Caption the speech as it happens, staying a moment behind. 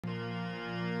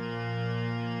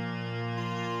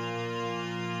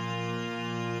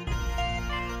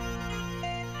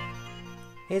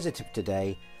Here's a tip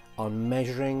today on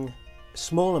measuring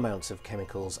small amounts of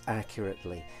chemicals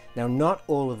accurately. Now, not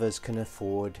all of us can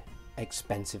afford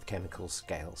expensive chemical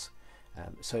scales,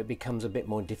 so it becomes a bit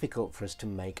more difficult for us to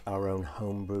make our own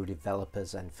homebrew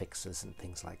developers and fixers and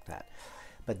things like that.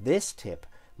 But this tip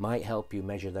might help you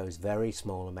measure those very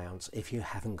small amounts if you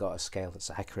haven't got a scale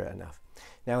that's accurate enough.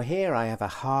 Now here I have a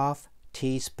half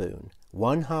teaspoon,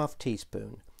 1/2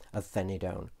 teaspoon of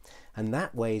Phenidone, and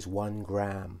that weighs 1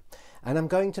 gram. And I'm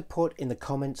going to put in the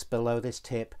comments below this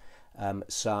tip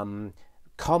some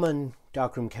common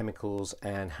darkroom chemicals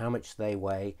and how much they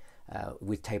weigh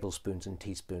with tablespoons and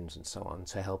teaspoons and so on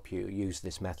to help you use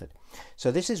this method.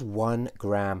 So this is 1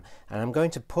 gram, and I'm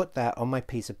going to put that on my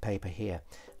piece of paper here.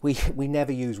 We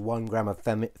never use 1 gram of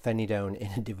Phenidone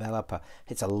in a developer.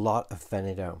 It's a lot of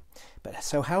Phenidone. But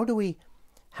so how do we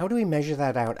measure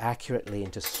that out accurately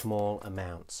into small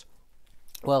amounts?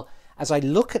 Well, as I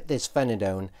look at this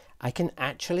Phenidone, I can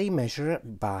actually measure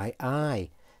it by eye.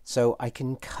 So I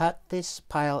can cut this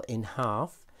pile in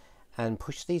half and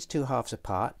push these two halves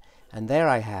apart, and there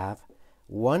I have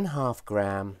 1/2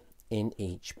 gram in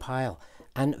each pile.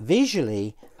 And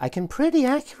visually, I can pretty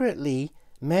accurately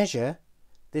measure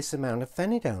this amount of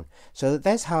Phenidone. So that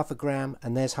there's 1/2 gram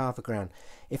and there's 1/2 gram.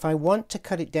 If I want to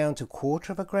cut it down to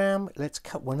 1/4 gram, let's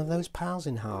cut one of those piles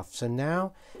in half. So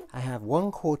now I have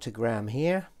 1/4 gram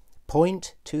here,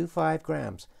 0.25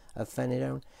 grams of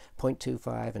Phenidone,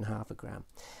 0.25 and 1/2 gram.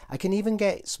 I can even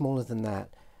get smaller than that.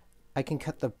 I can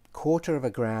cut the 1/4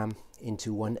 gram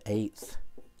into 1/8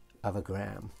 of a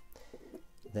gram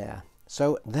there.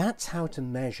 So that's how to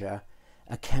measure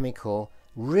a chemical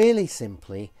really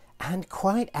simply and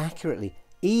quite accurately,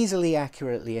 easily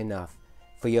accurately enough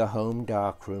for your home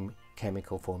darkroom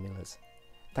chemical formulas.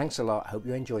 Thanks a lot. I hope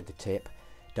you enjoyed the tip.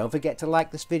 Don't forget to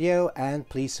like this video and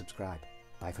please subscribe.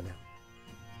 Bye for now.